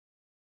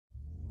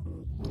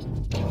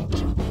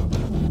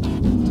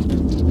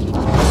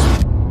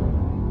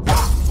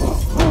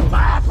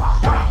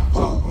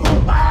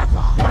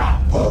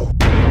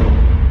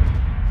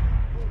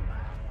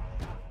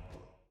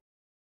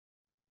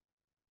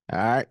All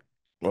right,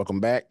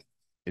 welcome back.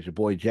 It's your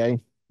boy Jay,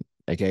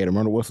 aka the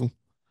Murder Whistle. If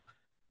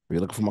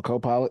you're looking for my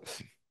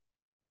co-pilots,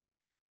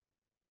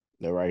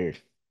 they're right here.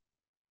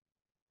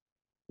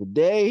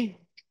 Today,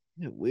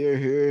 we're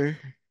here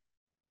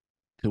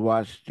to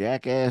watch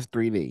Jackass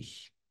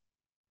 3D.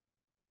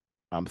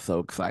 I'm so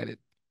excited.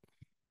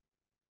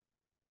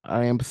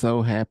 I am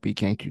so happy,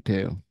 can't you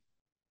tell?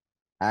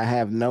 I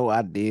have no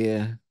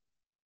idea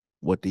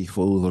what these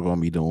fools are going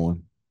to be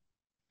doing,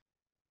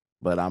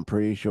 but I'm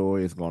pretty sure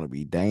it's going to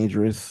be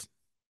dangerous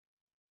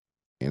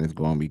and it's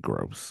going to be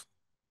gross.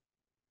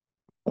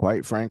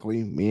 Quite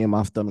frankly, me and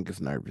my stomach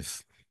is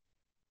nervous.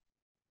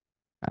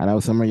 I know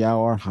some of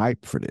y'all are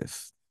hyped for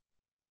this.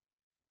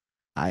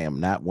 I am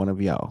not one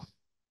of y'all.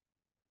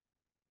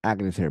 I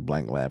can just hear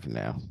Blank laughing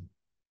now.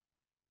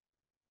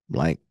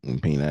 Blank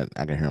and Peanut,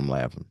 I can hear them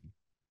laughing.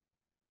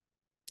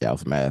 Y'all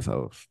some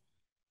assholes.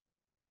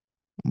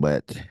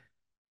 But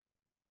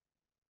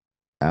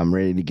I'm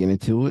ready to get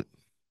into it.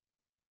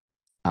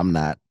 I'm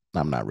not.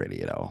 I'm not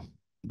ready at all.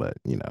 But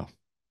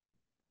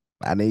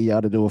I need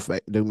y'all to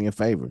do me a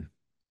favor.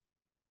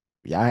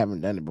 If y'all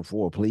haven't done it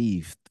before,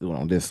 please do it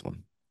on this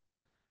one.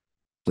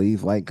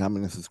 Please like,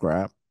 comment, and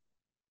subscribe.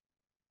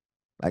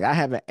 Like I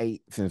haven't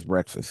ate since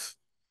breakfast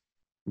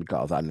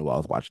because I knew I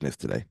was watching this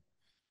today.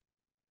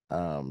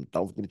 Don't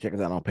forget to check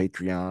us out on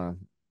Patreon.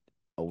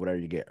 Over there,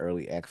 you get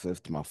early access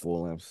to my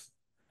full lengths.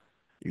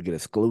 You get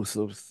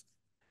exclusives,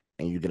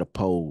 and you get a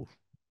poll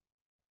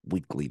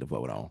weekly to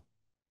vote on.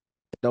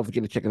 Don't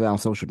forget to check us out on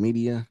social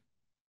media.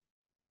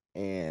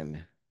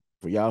 And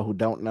for y'all who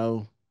don't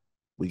know,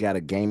 we got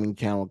a gaming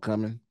channel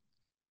coming.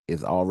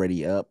 It's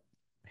already up.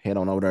 Head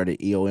on over there to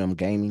EOM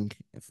Gaming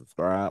and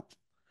subscribe.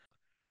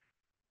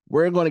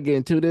 We're going to get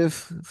into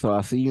this. So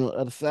I'll see you on the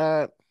other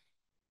side.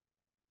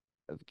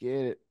 Let's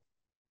get it.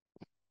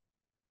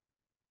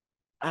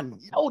 I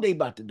know they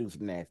about to do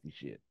some nasty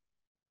shit.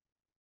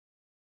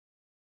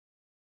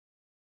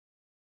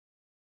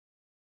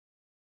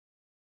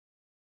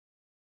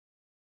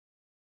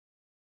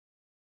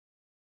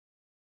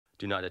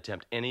 Do not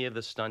attempt any of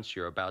the stunts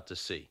you're about to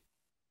see.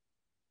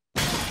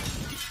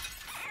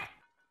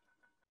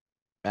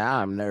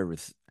 I'm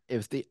nervous.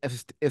 If Steve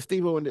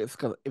in this,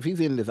 because if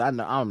he's in this, I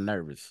know I'm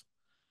nervous.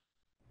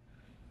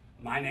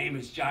 My name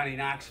is Johnny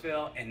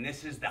Knoxville, and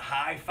this is the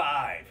High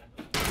Five.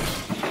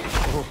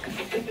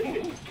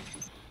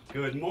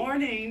 Good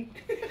morning.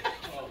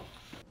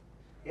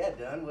 Yeah,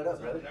 done. What up,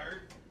 brother?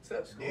 Nerd. What's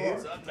up, dude?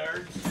 What's up,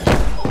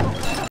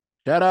 nerd?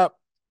 Shut up.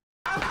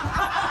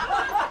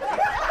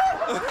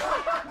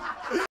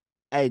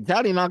 Hey,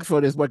 Johnny Knoxville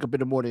just wake up in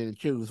the morning and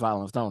choose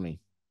violence, Tony.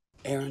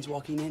 Aaron's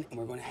walking in, and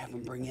we're going to have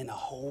him bring in a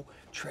whole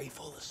tray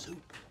full of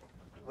soup.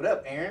 What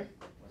up, Aaron?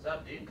 What's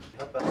up, dude?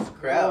 Help us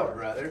crowd,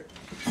 brother.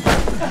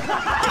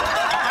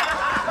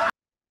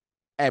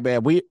 Hey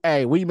man, we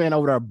been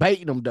over there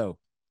baiting them though.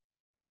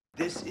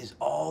 This is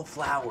all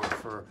flour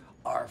for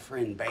our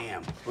friend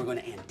Bam. We're going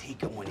to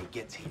antique him when he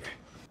gets here.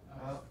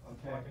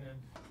 Okay.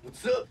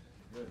 What's up?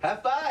 High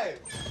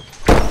five.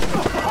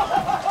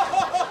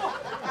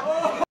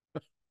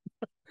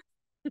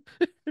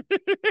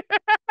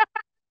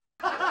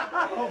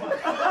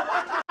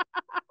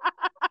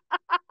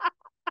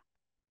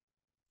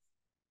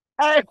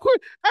 Hey,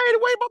 the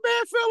way my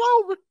man fell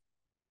over.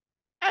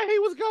 Hey, he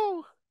was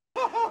gone.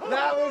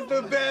 That was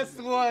the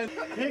best one.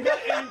 He got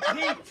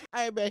antiqued.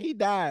 Hey man, he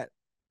died.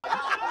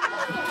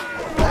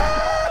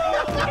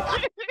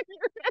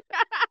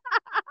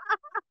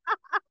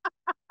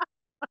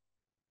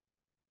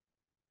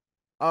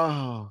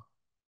 Oh,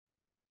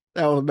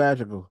 that was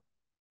magical.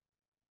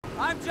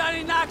 I'm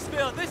Johnny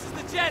Knoxville. This is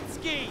the jet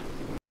ski.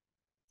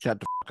 Shut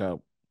the fuck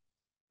up.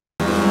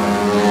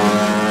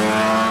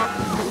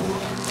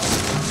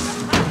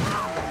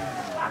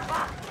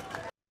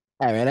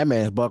 Hey man, that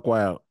man's buck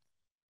wild.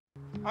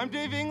 I'm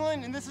Dave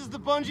England, and this is the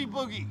Bungee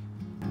Boogie.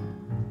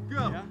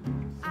 Go. Yeah.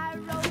 I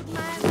rode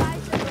my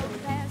bicycle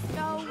past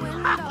your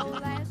window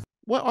last.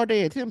 What are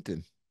they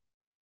attempting?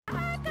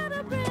 I got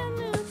a brand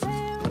new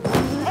pair.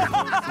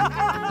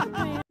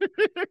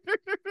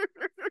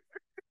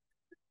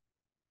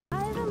 I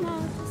don't know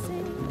what to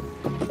say.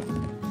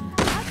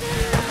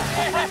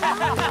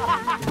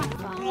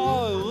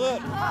 Oh,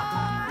 look.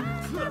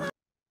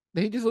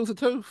 Did he just lose a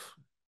tooth?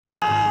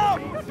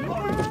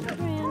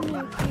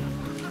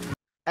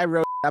 Hey,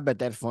 bro, I bet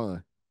that's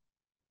fun.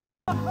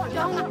 Don't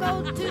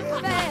go too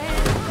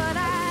fast, but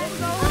I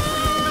go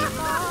too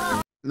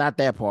far. Not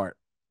that part.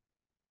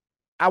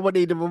 I would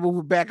need to move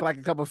it back like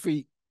a couple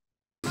feet.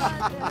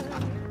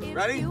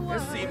 Ready?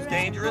 This seems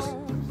dangerous.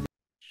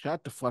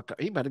 Shut the fuck up.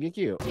 He better get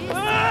killed.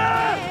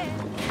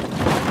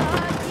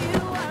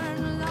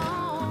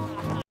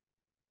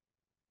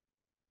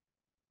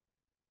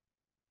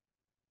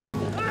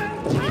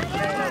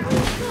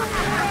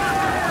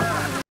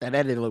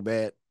 That didn't look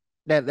bad.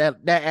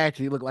 That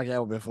actually looked like that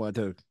would have been fun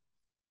too.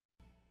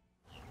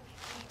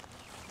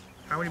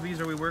 How many bees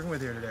are we working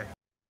with here today?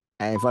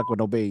 I ain't fuck with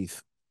no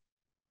bees.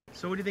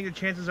 So what do you think the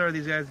chances are of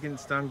these guys getting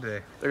stung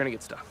today? They're gonna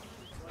get stung.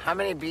 How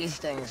many bee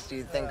stings do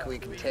you think we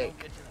can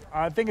take?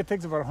 I think it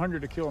takes about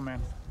 100 to kill a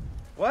man.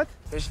 What?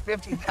 There's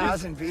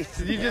 50,000 beasts.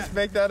 Did you just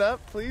make that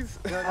up, please?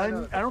 I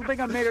don't think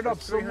I made it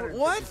up. So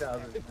What?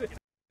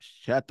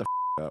 Shut the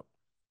up.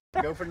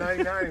 Go for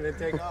 99 and then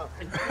take off.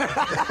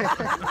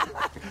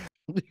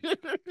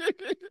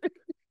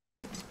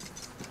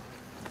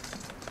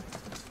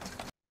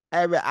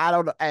 Hey, man, I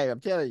don't know. Hey, I'm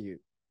telling you.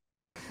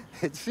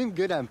 It seemed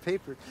good on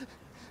paper.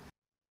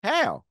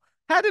 How?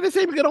 How did it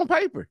seem good on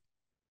paper?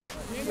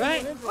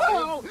 Right?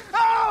 Oh!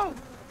 Oh!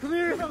 Come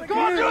here! Go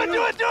on,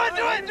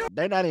 do it!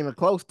 They're not even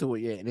close to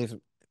it yet. And it's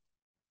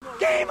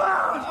Game on!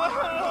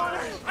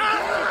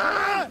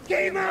 Ah!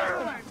 Game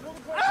on!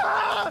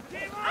 Ah!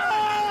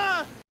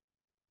 Ah!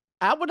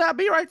 I would not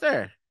be right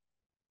there.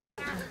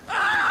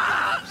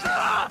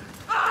 Ah!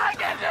 I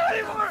can't do it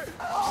anymore!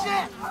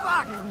 Shit!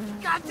 Fuck!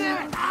 God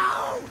damn it!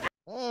 Ow!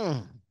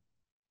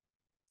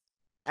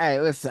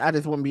 Hey, listen, I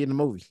just want to be in the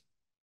movie.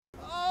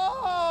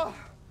 Oh!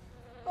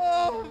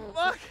 Oh,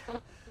 fuck!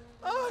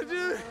 Oh,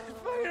 dude, it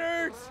fucking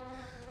hurts!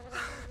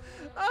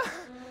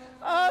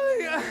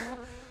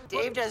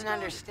 Dave doesn't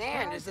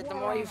understand is that the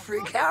more you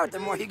freak out, the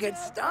more you get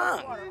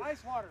stung.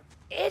 Ice water.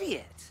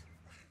 Idiot.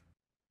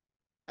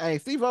 Hey,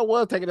 Steve-O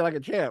was taking it like a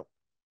champ.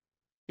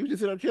 He was just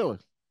sitting there chilling.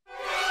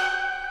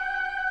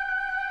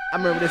 I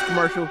remember this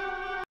commercial.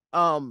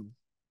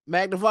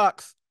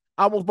 Magnavox.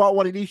 I almost bought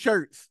one of these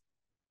shirts.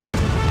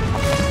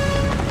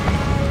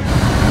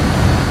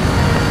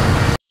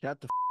 Shut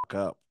the fuck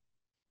up.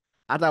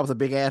 I thought I was a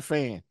big ass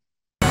fan.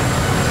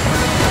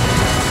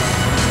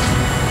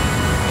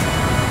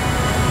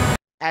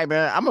 Hey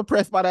man, I'm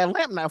impressed by that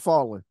lamp not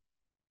falling.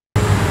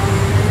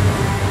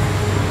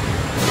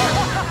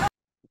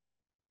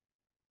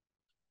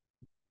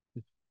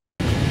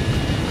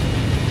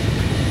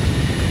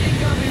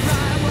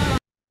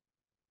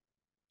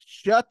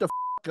 Shut the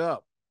fuck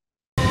up.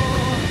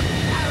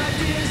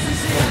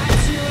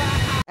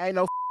 Ain't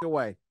no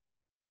way.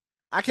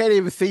 I can't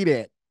even see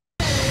that.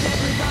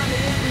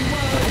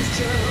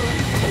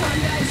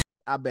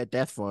 I bet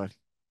that's fun.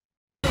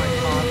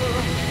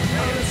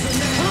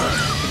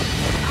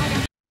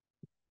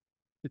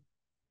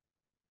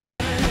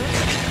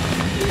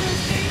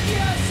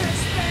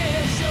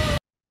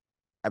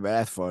 I bet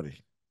that's funny.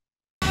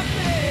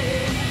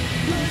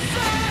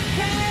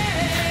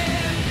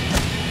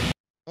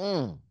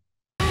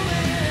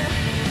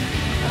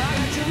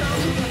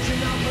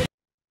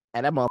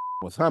 And that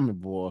motherfucker was humming,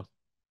 boy.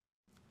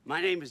 My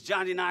name is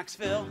Johnny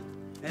Knoxville,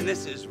 and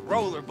this is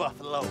Roller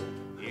Buffalo.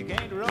 You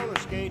can't roller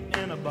skating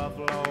in a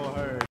buffalo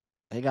herd.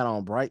 He got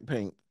on bright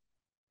pink.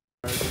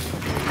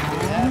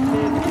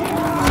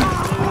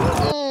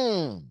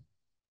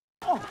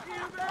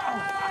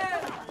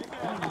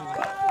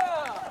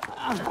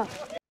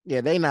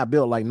 Yeah, they not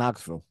built like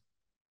Knoxville.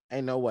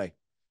 Ain't no way.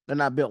 They're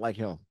not built like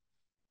him.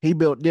 He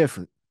built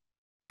different.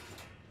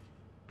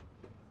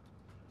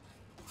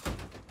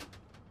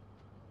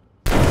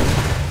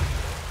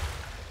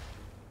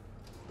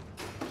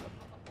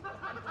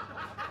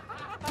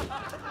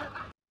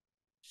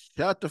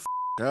 Shut the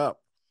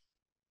up.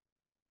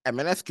 I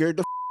mean, that scared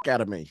the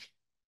out of me.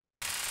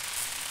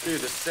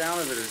 Dude, the sound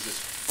of it is just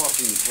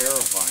fucking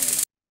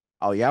terrifying.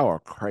 Oh, y'all are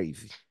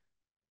crazy.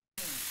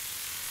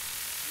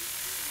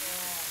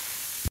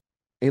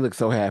 He looks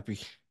so happy.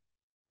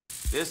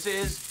 This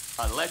is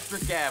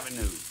Electric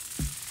Avenue.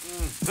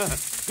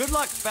 Good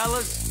luck,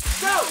 fellas.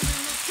 Go!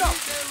 Go!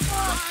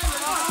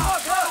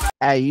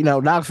 Hey, you know,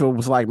 Knoxville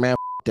was like, man,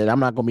 that. I'm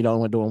not going to be the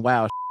only one doing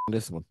wild in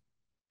this one.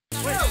 Go,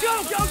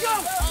 go,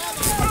 go!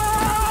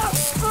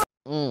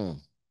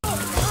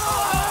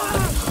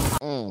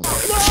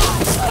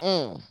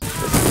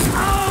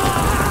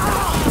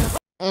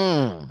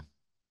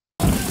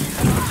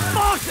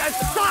 Fuck, that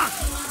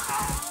sucks!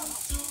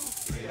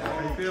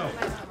 How do you feel?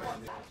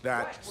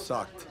 That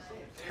sucked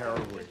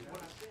terribly.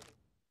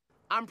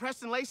 I'm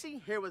Preston Lacey,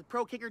 here with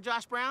pro kicker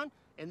Josh Brown,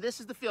 and this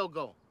is the field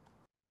goal.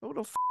 Who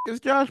the is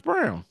Josh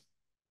Brown?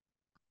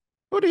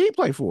 Who did he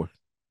play for?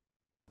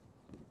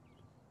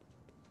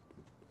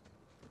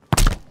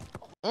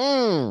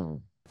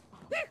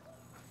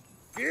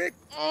 Kick.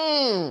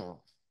 Wow,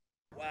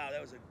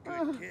 that was a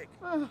good kick.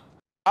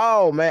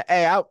 Oh man,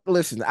 hey,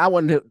 listen.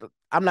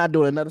 I'm not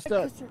doing another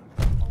stuff.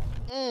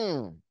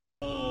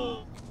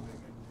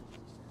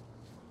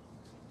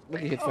 Look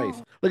at his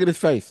face. Look at his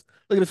face.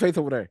 Look at his face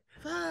over there.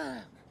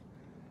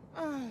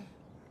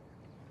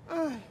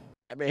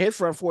 I mean, his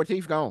front 4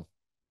 teeth gone.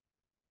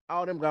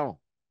 All them gone.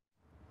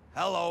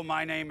 Hello,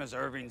 my name is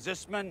Irving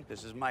Zisman.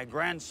 This is my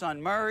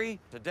grandson Murray.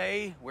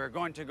 Today we're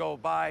going to go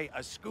buy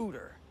a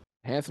scooter.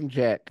 Handsome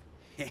Jack.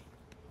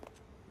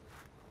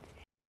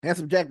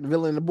 Handsome Jack, the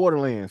villain in the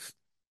Borderlands.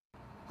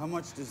 How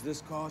much does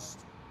this cost?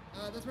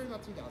 That's right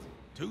about 2,000.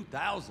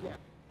 2,000. Yeah.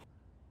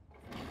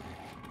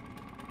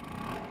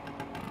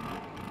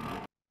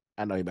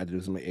 I know you're about to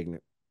do something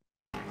ignorant.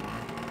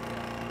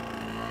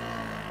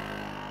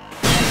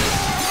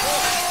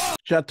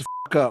 Shut the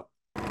fuck up.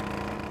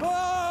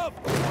 Oh!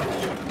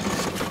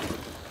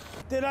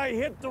 Did I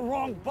hit the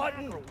wrong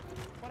button?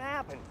 What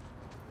happened?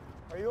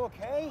 Are you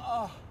okay?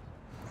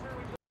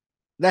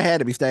 That had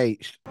to be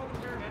staged.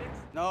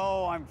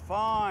 No, I'm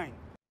fine.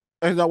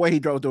 There's no way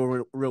he drove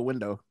through a real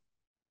window.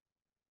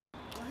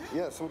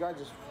 Yeah, some guy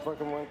just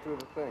fucking went through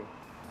the thing.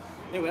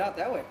 He went out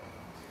that way.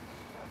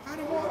 How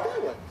did he walk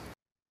that way?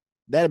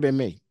 That'd have been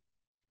me.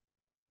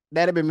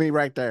 That'd have been me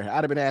right there.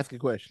 I'd have been asking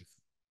questions.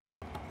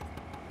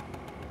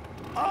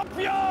 Up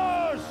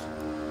yours!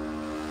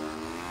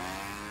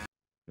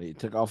 He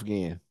took off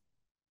again.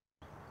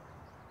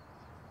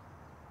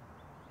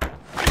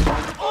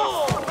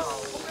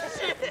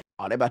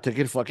 Oh, they about to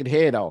get his fucking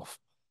head off.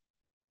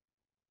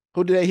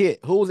 Who did they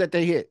hit? Who was that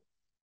they hit?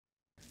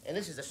 And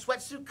this is a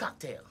sweatsuit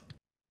cocktail.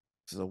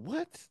 This is a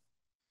what?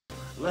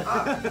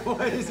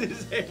 Why is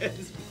his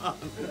hands up?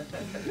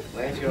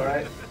 Lance, you all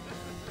right?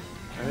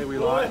 I think we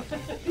lost. I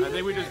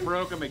think we just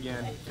broke him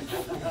again.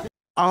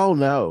 Oh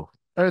no.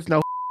 There's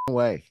no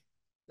way.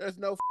 There's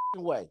no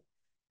way.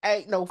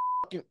 Ain't no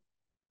fucking.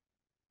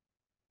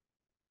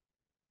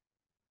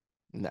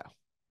 No.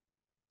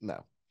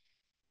 No.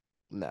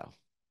 No.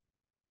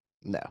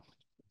 No.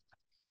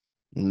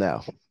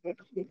 No.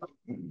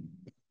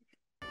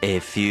 A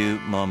few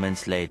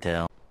moments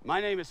later. My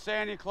name is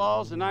Santa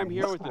Claus, and I'm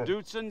here with the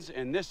Dudesons,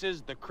 and this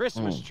is the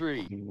Christmas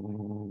tree.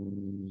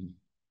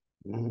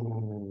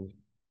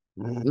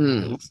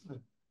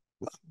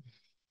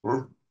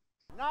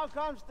 Now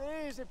comes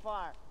the easy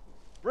part.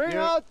 Bring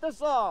out the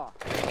saw.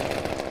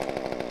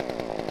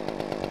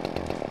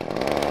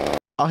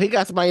 Oh, he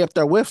got somebody up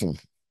there with him.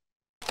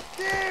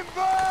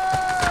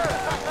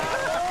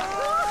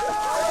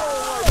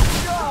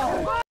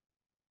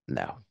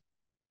 No.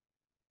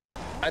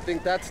 I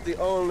think that's the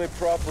only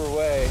proper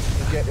way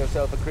to get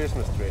yourself a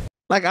Christmas tree.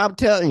 Like I'm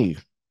telling you,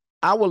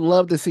 I would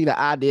love to see the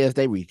ideas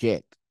they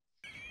reject.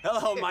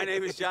 Hello, my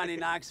name is Johnny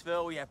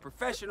Knoxville. We have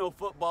professional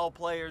football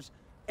players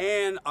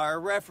and our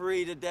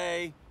referee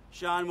today,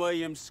 Sean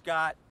Williams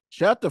Scott.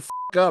 Shut the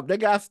fuck up. They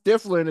got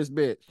Stifler in this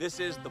bitch. This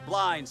is The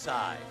Blind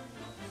Side.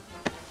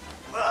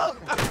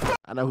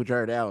 I know who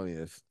Jared Allen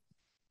is.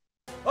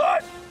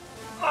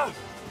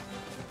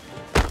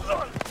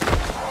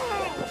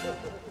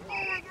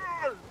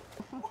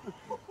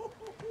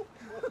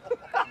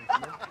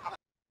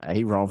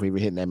 He wrong for even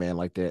hitting that man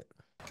like that.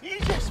 You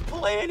just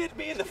planted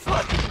me in the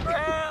fucking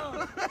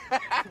ground.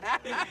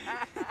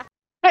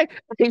 Hey,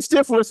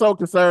 Stifler is so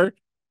concerned.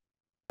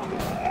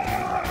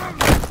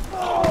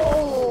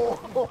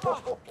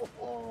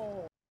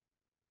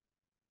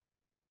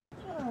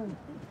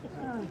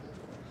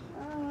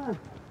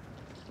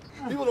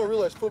 People don't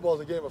realize football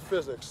is a game of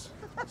physics.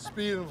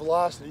 Speed and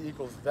velocity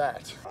equals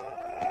that.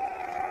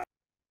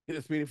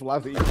 His speed and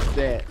velocity equals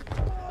that.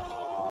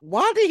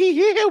 Why did he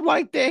hit him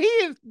like that? He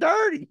is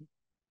dirty.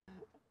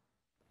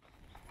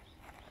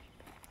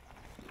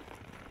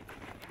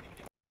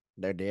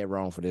 They're dead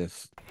wrong for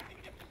this.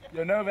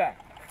 You know that.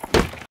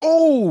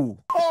 Oh!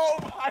 Oh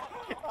my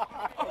God!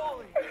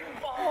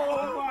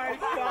 Oh my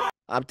God!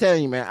 I'm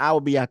telling you, man, I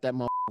will be out that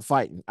motherfucker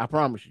fighting. I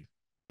promise you.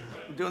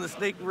 We're doing the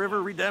Snake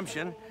River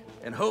Redemption,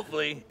 and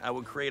hopefully I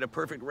will create a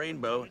perfect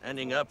rainbow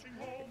ending up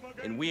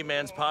in Wee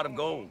Man's pot of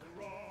gold.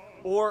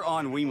 Or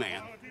on Wee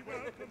Man.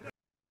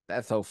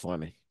 That's so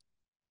funny.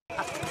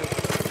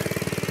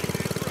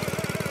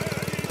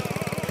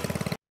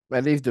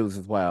 Man, these dudes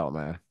is wild,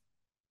 man.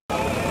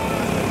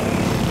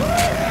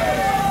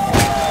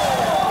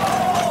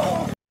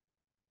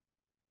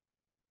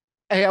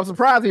 Hey, I'm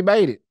surprised he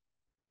made it.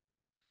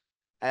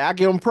 Hey, I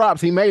give him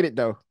props. He made it,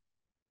 though.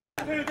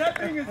 Dude, that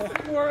thing is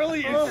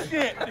swirly as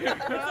shit, dude.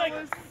 It's like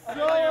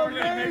so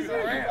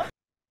amazing.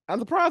 I'm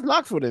surprised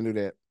Knoxville didn't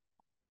do that.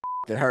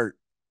 It hurt.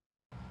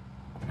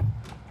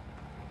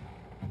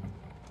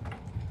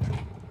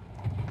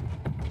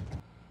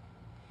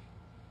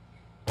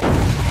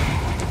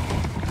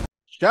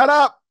 Shut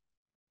up.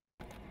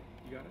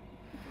 You got it?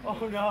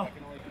 Oh, no.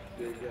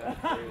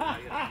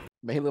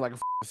 Man, he look like a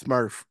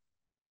Smurf.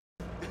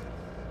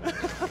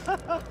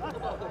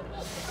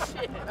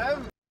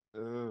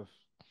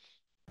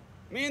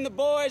 Me and the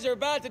boys are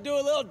about to do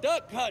a little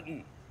duck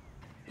hunting.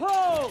 Pull!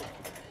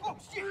 Oh,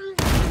 shit!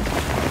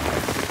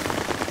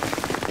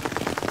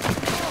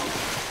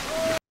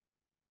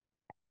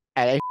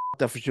 Hey, they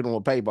f***ed up for shooting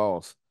with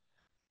paintballs.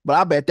 But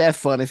I bet that's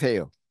fun as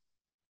hell.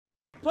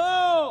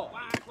 Pull!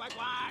 Whack, whack,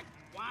 whack,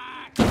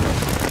 whack.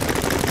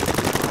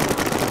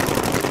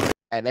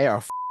 And they are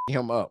f***ing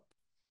him up.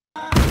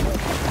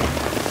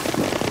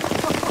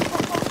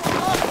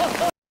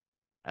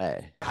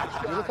 Hey.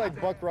 You look like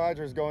Buck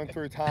Rogers going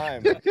through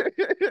time.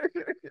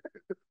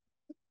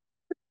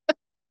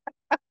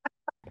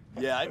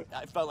 Yeah,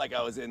 I felt like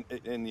I was in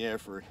the air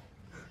for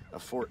a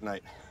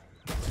fortnight.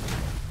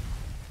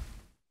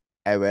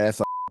 Hey, man, that's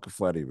so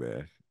funny,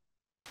 man.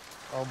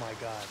 Oh, my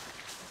God.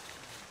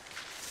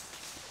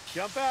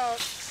 Jump out.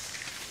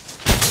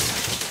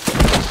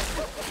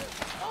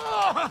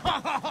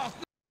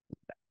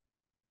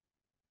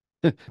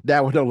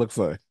 That one don't look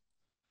fun.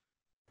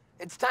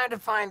 It's time to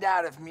find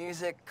out if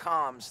music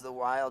calms the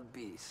wild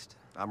beast.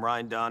 I'm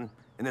Ryan Dunn,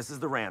 and this is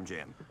the Ram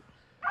Jam.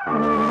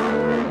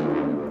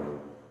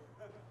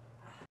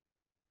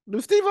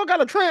 Do Steve-O got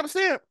a tramp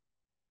stamp?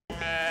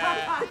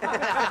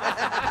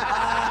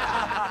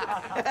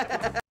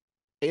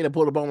 He done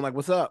pulled up on him like,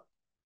 what's up?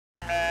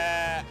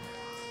 Yeah, you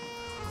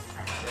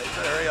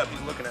better hurry up.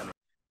 He's looking at me.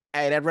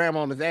 Hey, that ram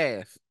on his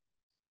ass.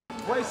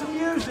 Play some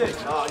music.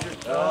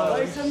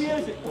 Play some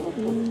music.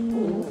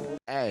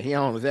 Hey, he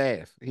on his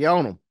ass. He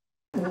on him.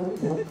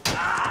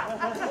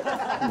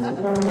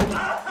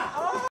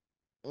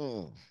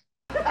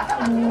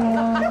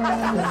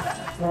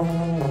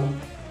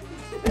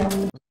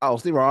 Oh,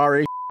 Steve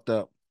already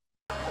up.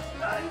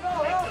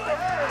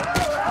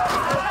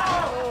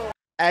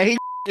 Hey,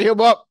 he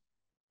him up.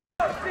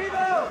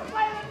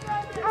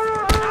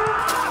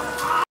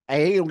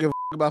 Hey, he don't give a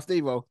about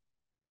Steve-O.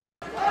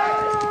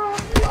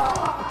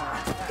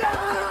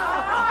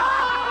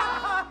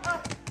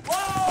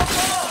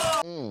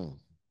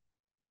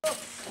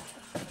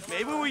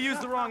 Maybe we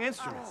used the wrong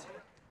instruments.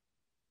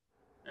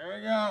 There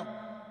we go.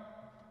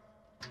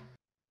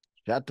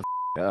 Shut the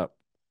up.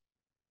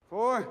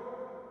 4.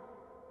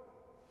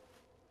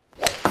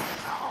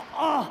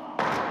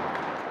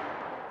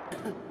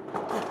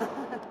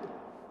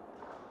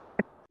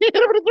 Hit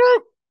him in the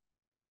throat.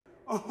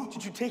 Oh,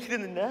 did you take it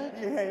in the neck?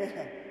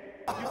 Yeah.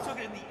 You took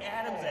it in the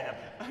Adam's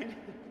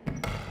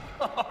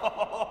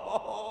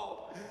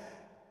apple.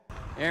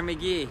 Aaron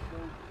McGee.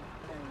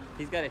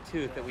 He's got a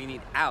tooth that we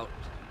need out.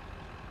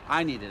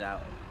 I need it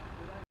out.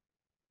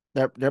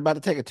 They're about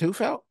to take a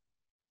tooth out?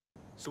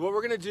 So what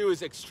we're gonna do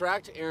is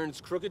extract Aaron's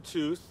crooked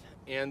tooth,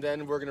 and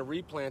then we're gonna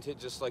replant it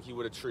just like you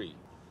would a tree.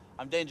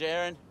 I'm Danger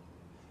Aaron,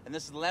 and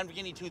this is the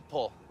Lamborghini tooth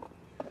pull.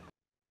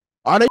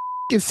 Are they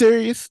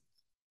serious?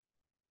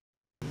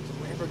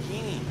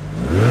 Lamborghini.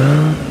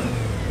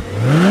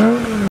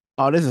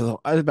 Oh, this is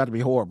about to be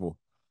horrible.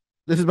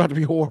 This is about to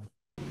be horrible.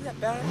 Isn't that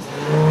bad?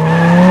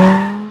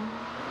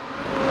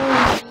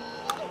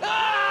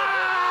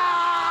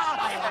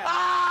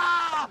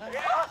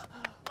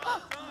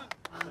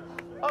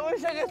 I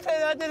wish I could say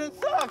that didn't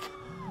suck.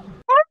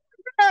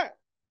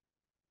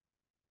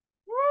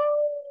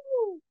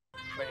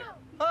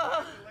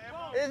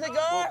 Is it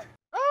going?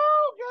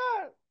 Oh,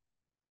 God.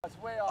 That's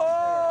way off.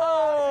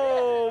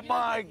 Oh,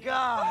 my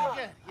God.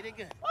 You did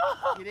good.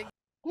 You did good.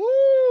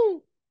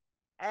 Woo!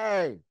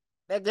 Hey,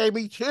 that gave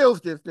me chills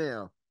just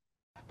now.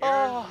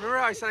 Aaron, remember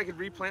how I said I could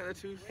replant the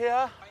tooth?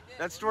 Yeah.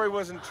 That story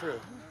wasn't true.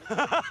 I'm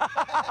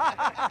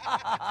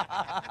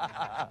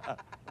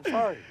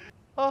sorry.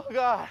 Oh,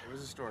 God. It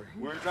was a story.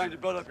 We're trying to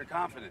build up your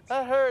confidence.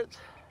 That hurts.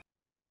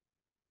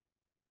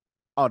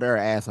 Oh, they're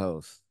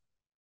assholes.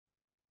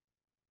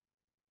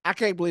 I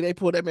can't believe they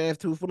pulled that man's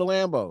tooth for the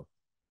Lambo.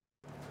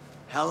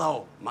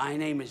 Hello, my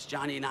name is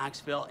Johnny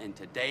Knoxville, and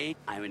today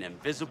I'm an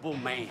invisible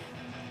man.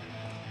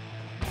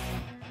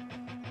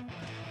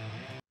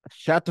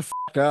 Shut the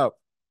up.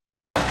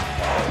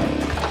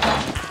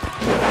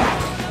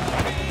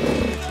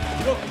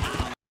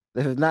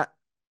 This is not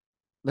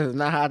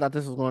how I thought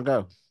this was gonna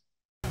go.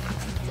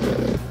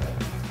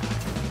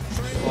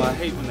 Well, I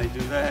hate when they do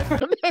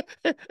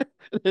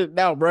that.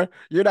 No, bro,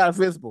 you're not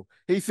invisible.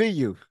 He see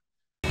you.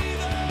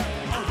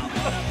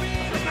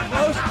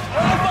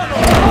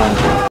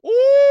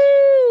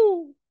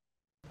 Ooh!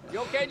 You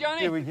okay,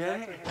 Johnny? Did we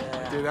get it?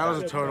 Dude, that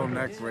was a total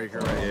neck breaker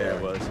right there. Yeah,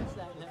 it was.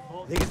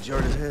 I think it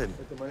jarred his head.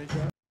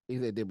 He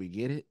said, did we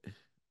get it?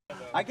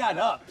 I got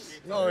ups.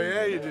 Oh,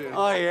 yeah, you did.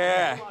 Oh,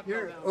 yeah.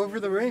 You're over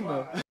the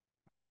rainbow.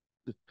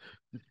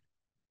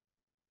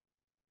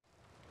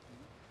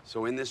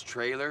 So in this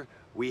trailer,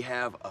 we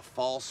have a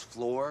false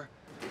floor,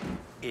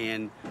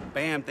 and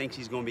Bam thinks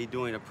he's going to be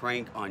doing a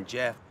prank on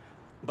Jeff,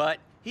 but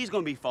he's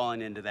going to be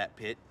falling into that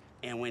pit,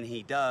 and when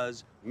he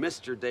does,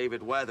 Mr.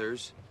 David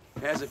Weathers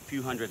has a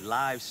few hundred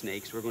live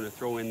snakes we're going to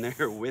throw in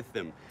there with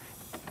him.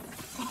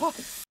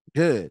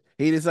 Good.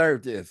 He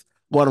deserved this.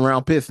 Going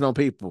around pissing on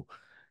people.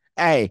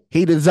 Hey,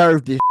 he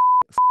deserved this.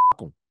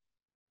 Fuck him.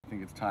 I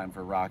think it's time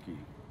for Rocky.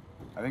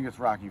 I think it's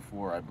Rocky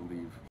 4, I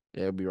believe.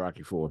 Yeah, it'll be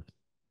Rocky 4.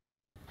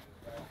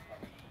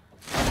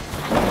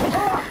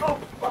 Oh,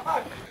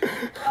 fuck!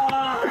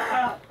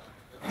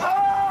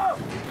 Oh,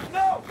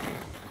 no!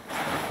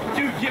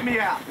 Dude, get me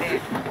out,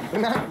 man.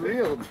 Not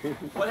real, dude.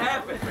 What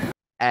happened?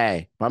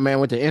 Hey, my man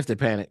went to instant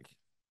panic.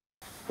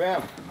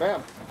 Bam,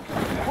 bam.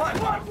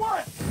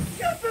 What?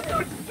 Yes,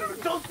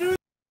 dude, don't do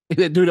He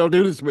said, dude, don't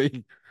do this to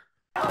me.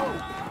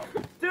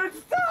 Dude,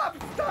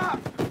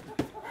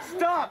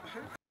 stop!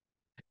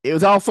 It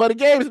was all funny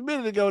games a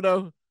minute ago,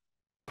 though.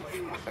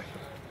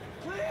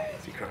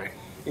 Is he crying?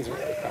 He's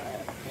really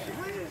crying.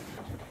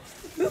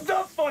 This is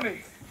not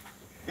funny.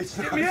 It's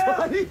not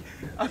funny.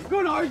 I'm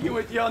going to argue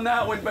with you on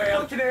that one,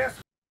 Bam.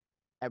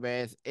 Hey,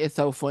 man, it's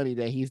so funny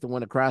that he's the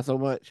one to cry so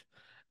much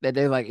that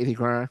they're like, is he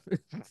crying?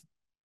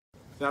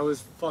 That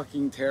was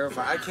fucking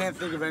terrifying. I can't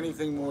think of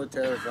anything more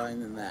terrifying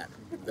than that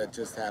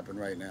just happened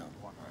right now.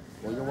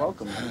 Well, you're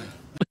welcome, man.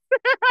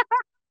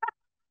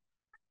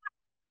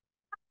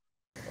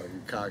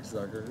 You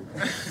cocksucker.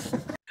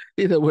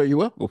 He said, well, you're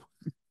welcome.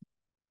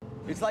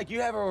 It's like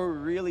you have a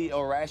really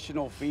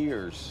irrational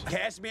fears.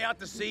 Cast me out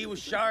to sea with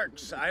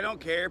sharks. I don't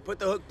care. Put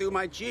the hook through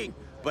my cheek.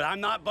 But I'm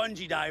not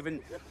bungee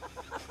diving.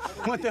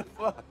 What the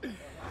fuck?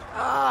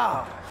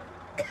 Ah.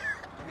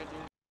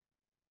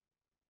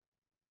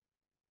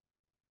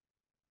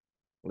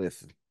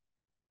 Listen,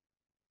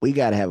 we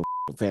gotta have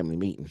a family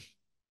meeting.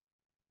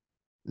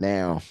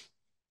 Now,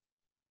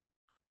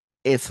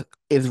 it's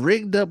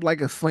rigged up like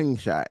a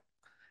slingshot,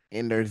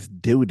 and there's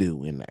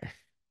doo-doo in there.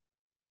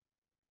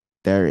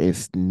 There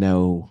is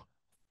no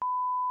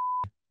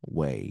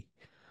way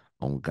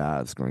on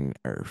God's green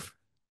earth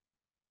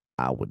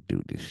I would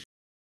do this.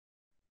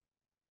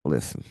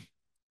 Listen,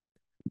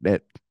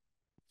 that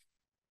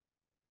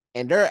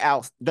and they're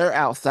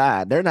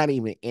outside. They're not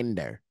even in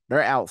there.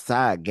 They're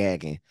outside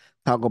gagging,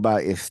 talking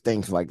about it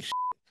stinks like shit.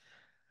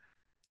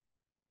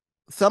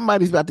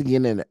 Somebody's about to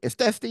get in there. Is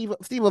that Steve?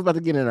 Steve was about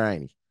to get in there,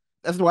 ain't he?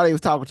 That's why they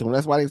was talking to him.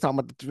 That's why they was talking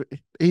about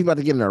he's about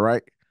to get in there,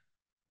 right?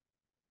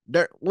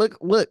 They're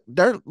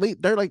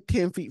like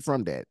 10 feet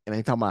from that, and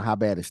they talking about how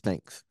bad it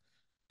stinks.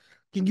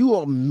 Can you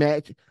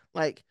imagine?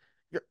 Like,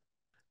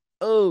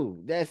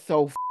 that's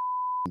so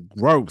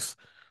gross.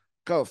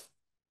 Cause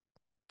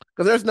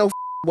there's no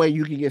way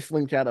you can get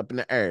slingshot up in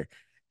the air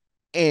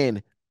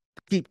and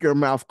keep your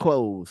mouth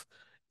closed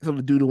so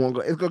the dude won't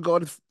go. It's gonna go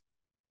to.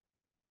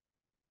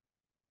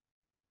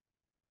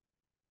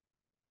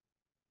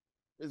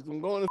 It's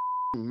gonna go in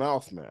the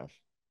mouth, man.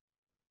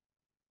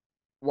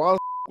 Why the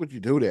would you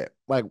do that?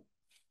 Like,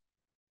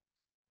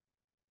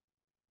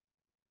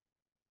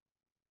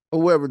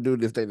 whoever do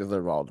this, they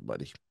deserve all the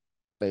money.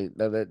 They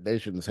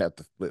shouldn't have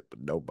to split with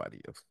nobody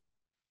else.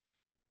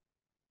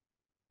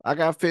 I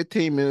got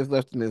 15 minutes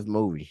left in this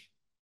movie.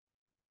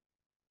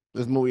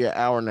 This movie an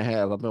hour and a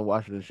half. I've been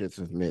watching this shit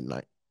since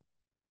midnight.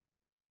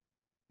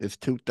 It's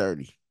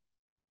 2:30.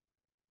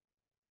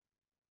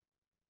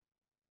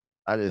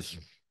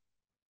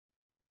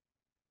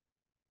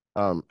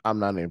 I'm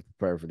not even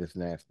prepared for this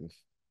nastiness.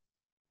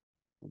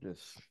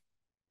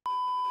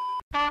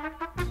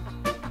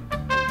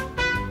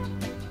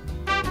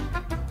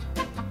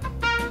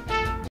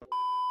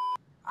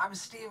 I'm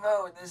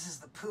Steve-O, and this is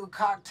the Poo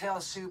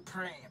Cocktail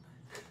Supreme.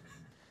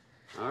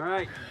 All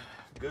right.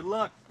 Good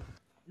luck.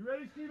 You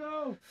ready,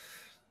 Steve-O?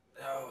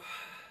 No.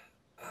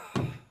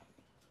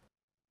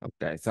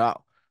 Okay, so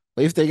at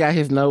least they got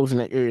his nose and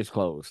their ears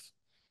closed.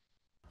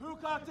 Poo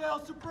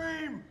Cocktail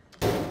Supreme!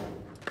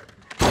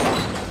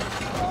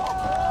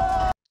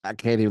 I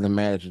can't even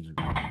imagine.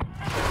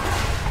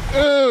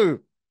 Ugh.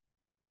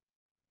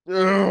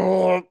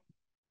 Ugh.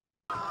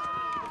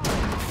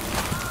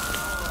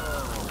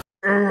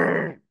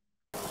 Ugh.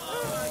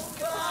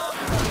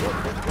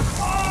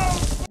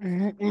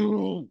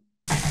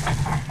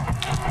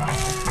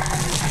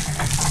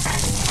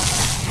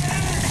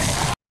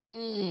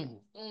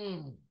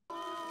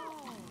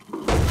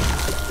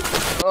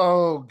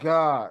 Oh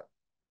God.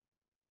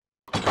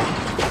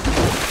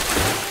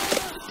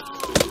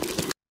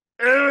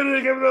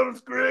 Everything comes on the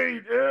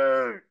screen.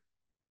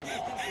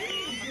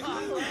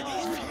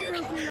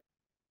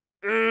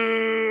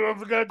 I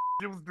forgot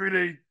it was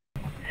 3D.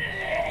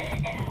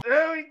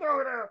 He throw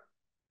it out.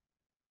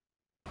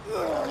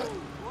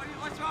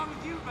 What's wrong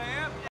with you,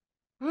 man?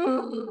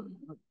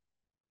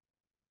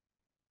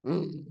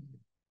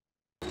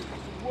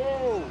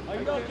 Whoa! Are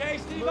you okay,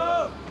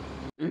 Steve-O?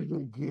 It's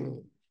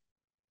okay.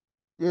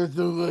 You're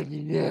so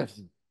lucky,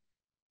 nasty.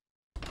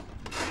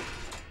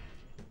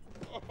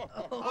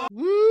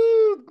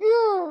 Woo,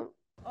 God.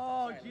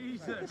 Oh,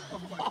 Jesus.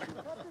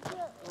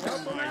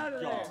 Help him out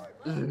of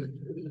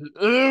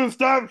there.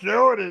 Stop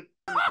showing it.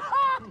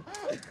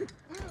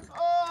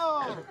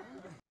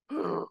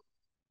 Oh!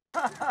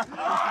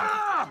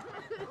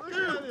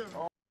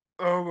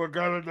 Oh my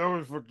God, I know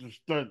it's fucking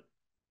stunt.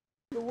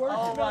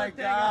 Oh my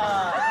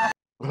God.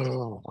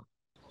 Oh.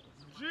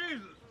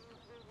 Jesus!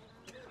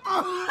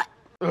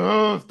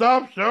 Oh,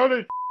 stop showing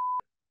it.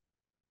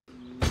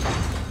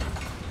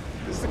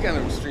 This is the kind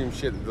of extreme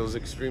shit that those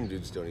extreme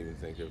dudes don't even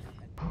think of.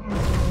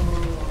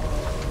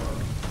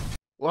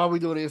 Why are we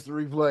doing this to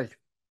replay?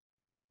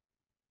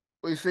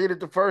 We seen it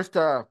the first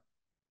time.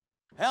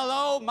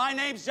 Hello, my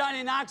name's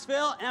Johnny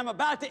Knoxville, and I'm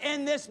about to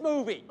end this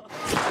movie.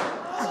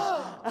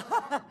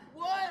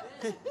 What?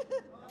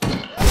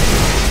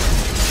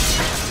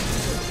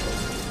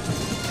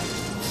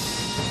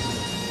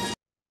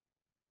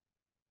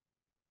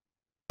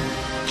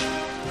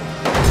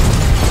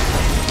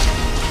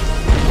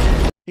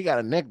 He got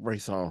a neck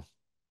brace on.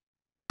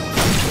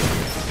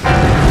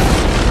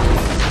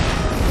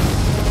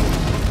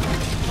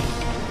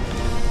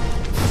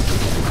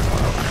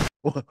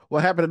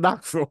 What happened to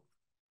Knoxville?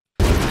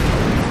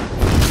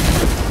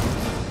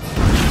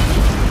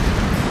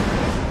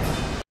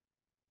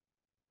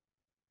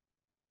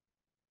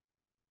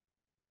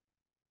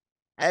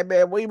 Hey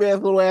man, Wee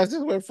Man's little ass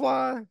just went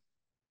flying.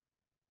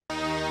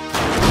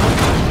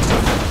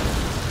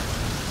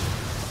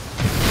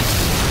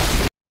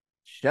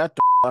 Shut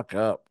the fuck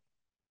up.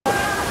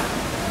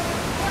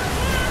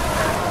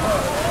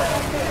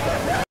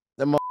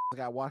 The motherfucker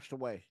got washed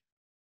away.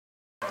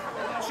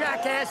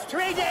 Jackass,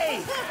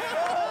 3D!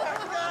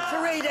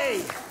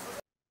 3D!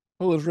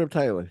 Who was Rip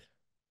Taylor?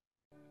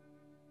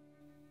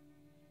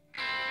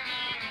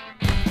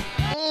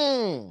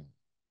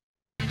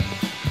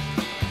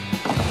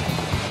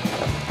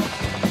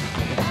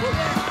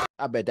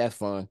 I bet that's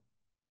fun.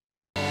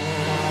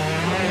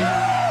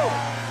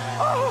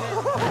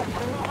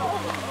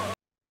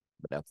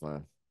 That's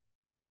fun.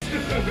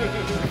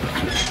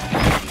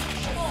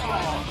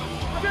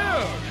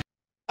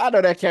 I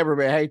know that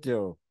cameraman hate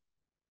you.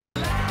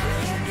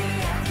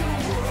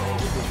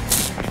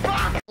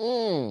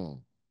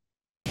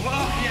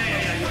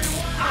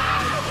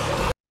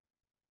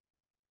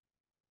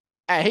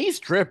 Hey, he's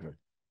tripping.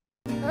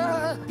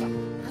 I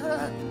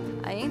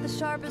ain't the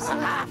sharpest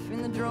knife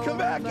in the drawer. Come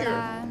back here.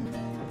 I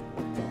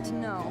to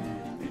know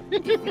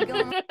if you're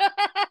gonna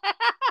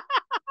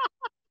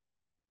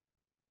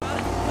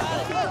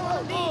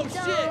Oh,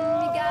 shit!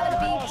 you gotta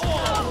be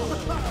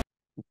tough.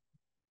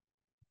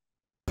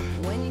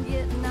 When you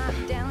get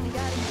knocked down, you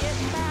gotta get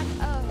back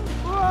up.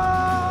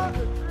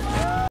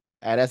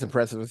 Hey, that's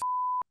impressive.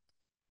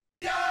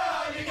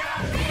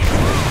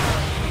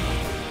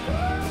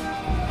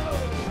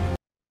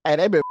 Hey,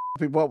 they been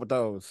people up with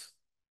those.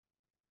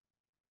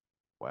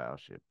 Wow,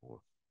 shit, boy.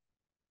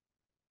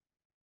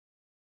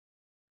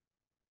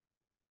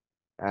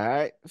 All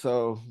right,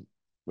 so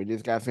we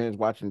just got finished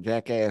watching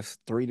Jackass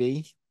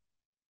 3D.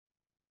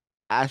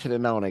 I should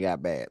have known it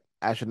got bad.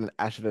 I should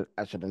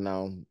have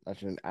known. I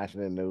should have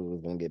knew it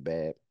was gonna get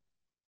bad.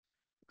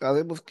 Cause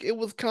it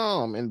was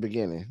calm in the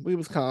beginning. We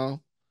was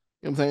calm.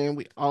 You know what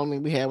I'm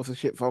saying? We had was a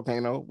shit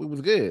volcano. We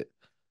was good.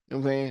 You know what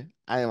I'm saying?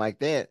 I didn't like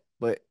that,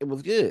 but it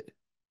was good.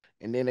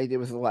 And then they did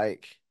was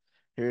like,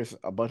 here's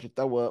a bunch of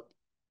throw up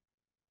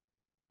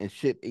and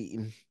shit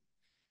eating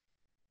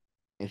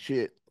and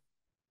shit.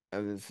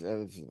 I just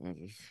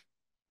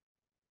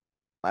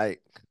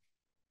like,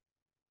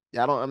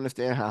 y'all don't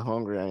understand how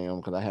hungry I am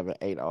because I haven't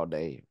ate all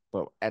day.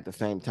 But at the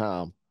same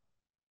time,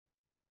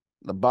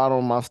 the bottom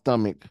of my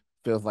stomach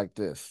feels like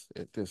this.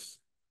 It just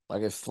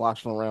like it's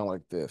sloshing around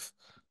like this.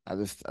 I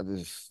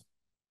just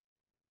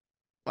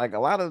like a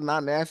lot of the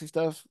not nasty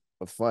stuff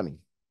was funny.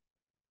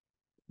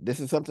 This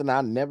is something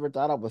I never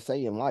thought I would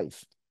say in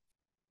life.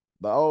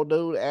 The old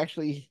dude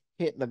actually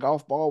hitting the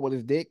golf ball with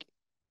his dick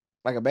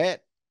like a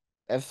bat.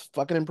 That's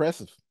fucking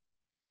impressive.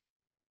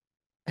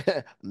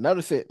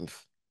 Another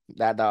sentence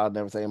that I'll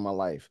never say in my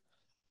life.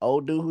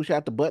 Old dude who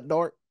shot the butt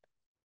dart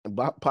and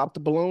popped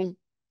the balloon.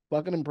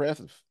 Fucking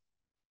impressive.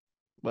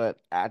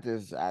 But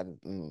it's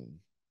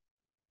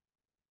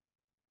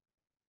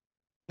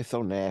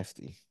so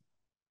nasty.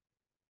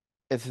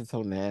 It's just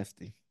so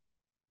nasty.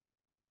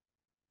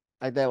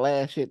 Like that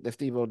last shit that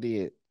Steve-O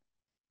did.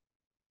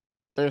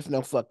 There's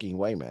no fucking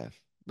way, man.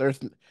 There's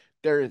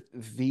there's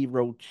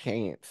zero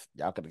chance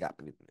y'all could have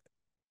got me.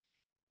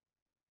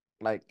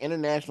 Like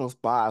international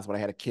spies would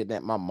have had to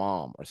kidnap my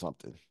mom or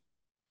something.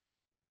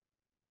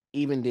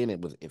 Even then,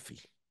 it was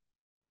iffy.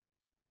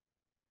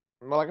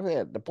 But like I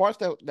said, the parts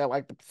that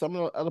like some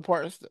of the other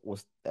parts that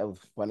was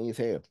funny as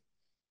hell.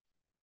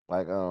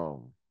 Like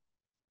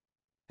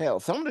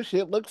hell, some of the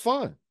shit looked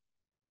fun.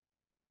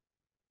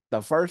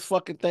 The first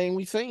fucking thing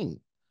we seen,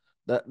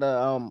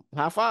 the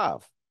high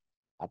five.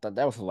 I thought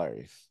that was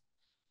hilarious.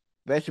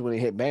 Especially when it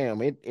hit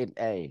bam. It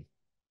hey,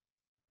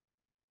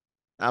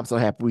 I'm so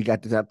happy we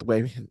got this out the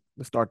way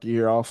to start the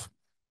year off.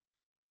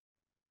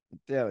 I'm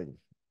telling you.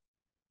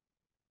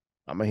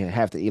 I'm gonna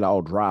have to eat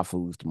all dry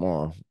foods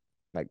tomorrow.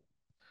 Like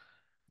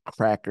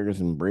crackers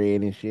and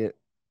bread and shit.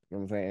 You know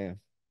what I'm saying?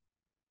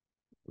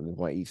 I just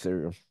want to eat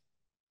cereal.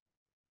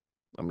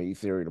 I'm gonna eat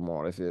cereal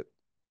tomorrow. That's it.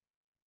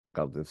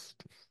 Cause this,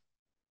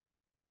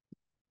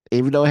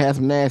 even though it has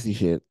some nasty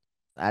shit,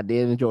 I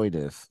did enjoy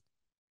this.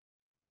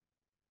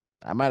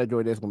 I might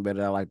enjoy this one better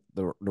than I like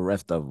the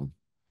rest of them.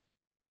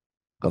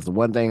 Cause the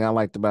one thing I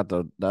liked about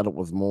the other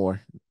was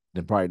more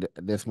than probably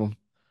this one.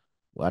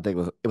 Well, I think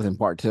it was in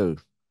part two.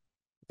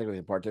 I think it was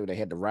in part two. They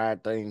had the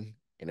ride thing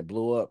and it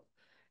blew up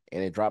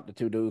and it dropped the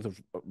two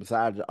dudes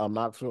besides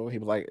Knoxville. He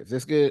was like, "Is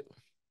this good?"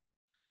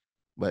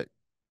 But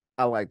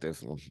I like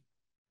this one.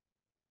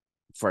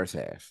 First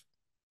half.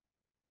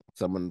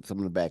 Some in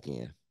the back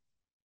end.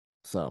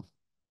 Some.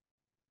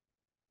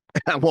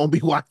 I won't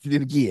be watching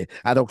it again.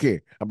 I don't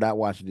care. I'm not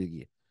watching it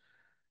again.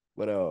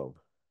 But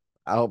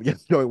I hope you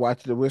enjoy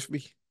watching it with me.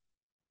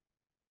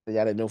 If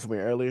y'all didn't know from me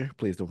earlier,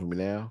 please know from me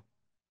now.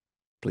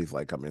 Please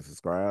like, comment, and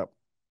subscribe.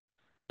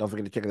 Don't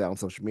forget to check us out on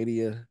social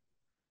media.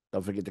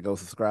 Don't forget to go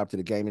subscribe to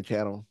the gaming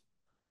channel.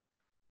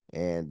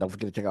 And don't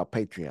forget to check out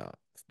Patreon.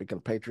 Speaking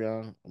of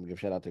Patreon, I'm gonna give a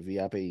shout out to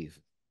VIPs.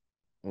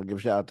 I'm gonna give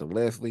a shout out to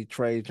Leslie,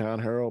 Trey, John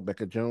Harold,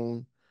 Becca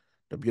June,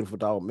 the beautiful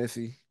dog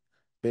Missy,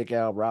 Big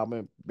Al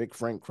Robin, Big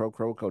Frank Crow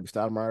Crow, Cody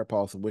Stoudemire,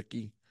 Paul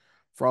Sawicki,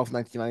 Frost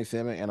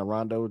 1997, Anna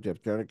Rondo,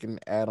 Jeff Jernigan,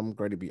 Adam,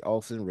 Grady B.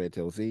 Olson, Red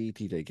Tail Z,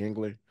 TJ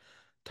Kingler,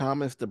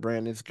 Thomas, the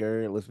Brandon,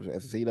 Scary,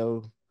 Elizabeth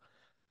Esposito,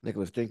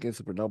 Nicholas Jenkins,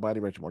 Super Nobody,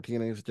 Rachel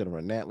Martinez,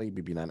 Jennifer Natalie,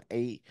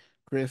 BB98,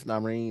 Chris,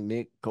 Nareen,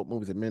 Nick, Cope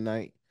Movies at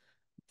Midnight,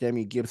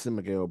 Jamie Gibson,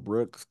 Miguel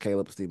Brooks,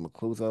 Caleb Steve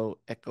McCluso,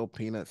 Echo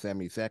Peanut,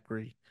 Sammy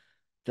Zachary,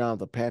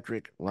 Jonathan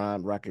Patrick,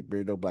 Ron Rocket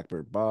Beardo,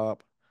 Blackbird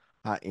Bob,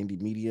 Hot Indie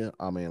Media,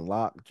 Amen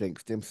Locke, Jake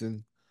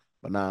Stimson,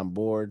 Banan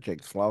Board,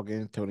 Jake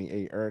Slogan, Tony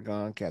A.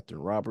 Aragon, Captain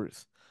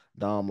Roberts,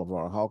 Dom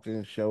LeVar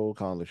Hawkins, Show,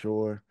 Colin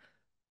LaShore,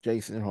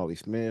 Jason, Harley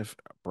Smith,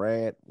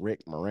 Brad,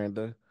 Rick,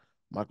 Miranda,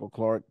 Michael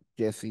Clark,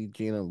 Jesse,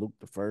 Gina, Luke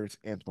the First,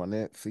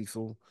 Antoinette,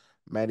 Cecil,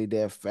 Matty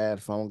Def,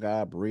 Fad Phone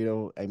Guy,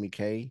 Burrito, Amy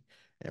K,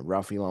 and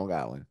Ralphie Long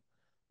Island.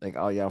 Thank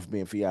all y'all for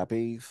being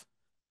VIPs.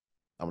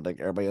 I'm gonna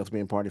thank everybody else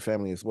being party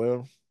family as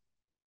well.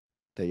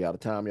 Tell y'all the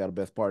time, y'all the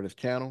best part of this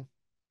channel.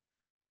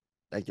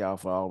 Thank y'all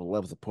for all the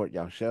love and support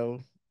y'all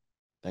show.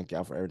 Thank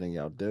y'all for everything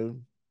y'all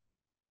do.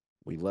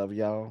 We love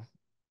y'all.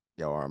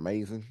 Y'all are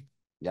amazing.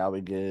 Y'all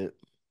be good.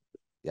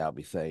 Y'all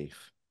be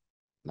safe.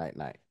 Night,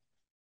 night.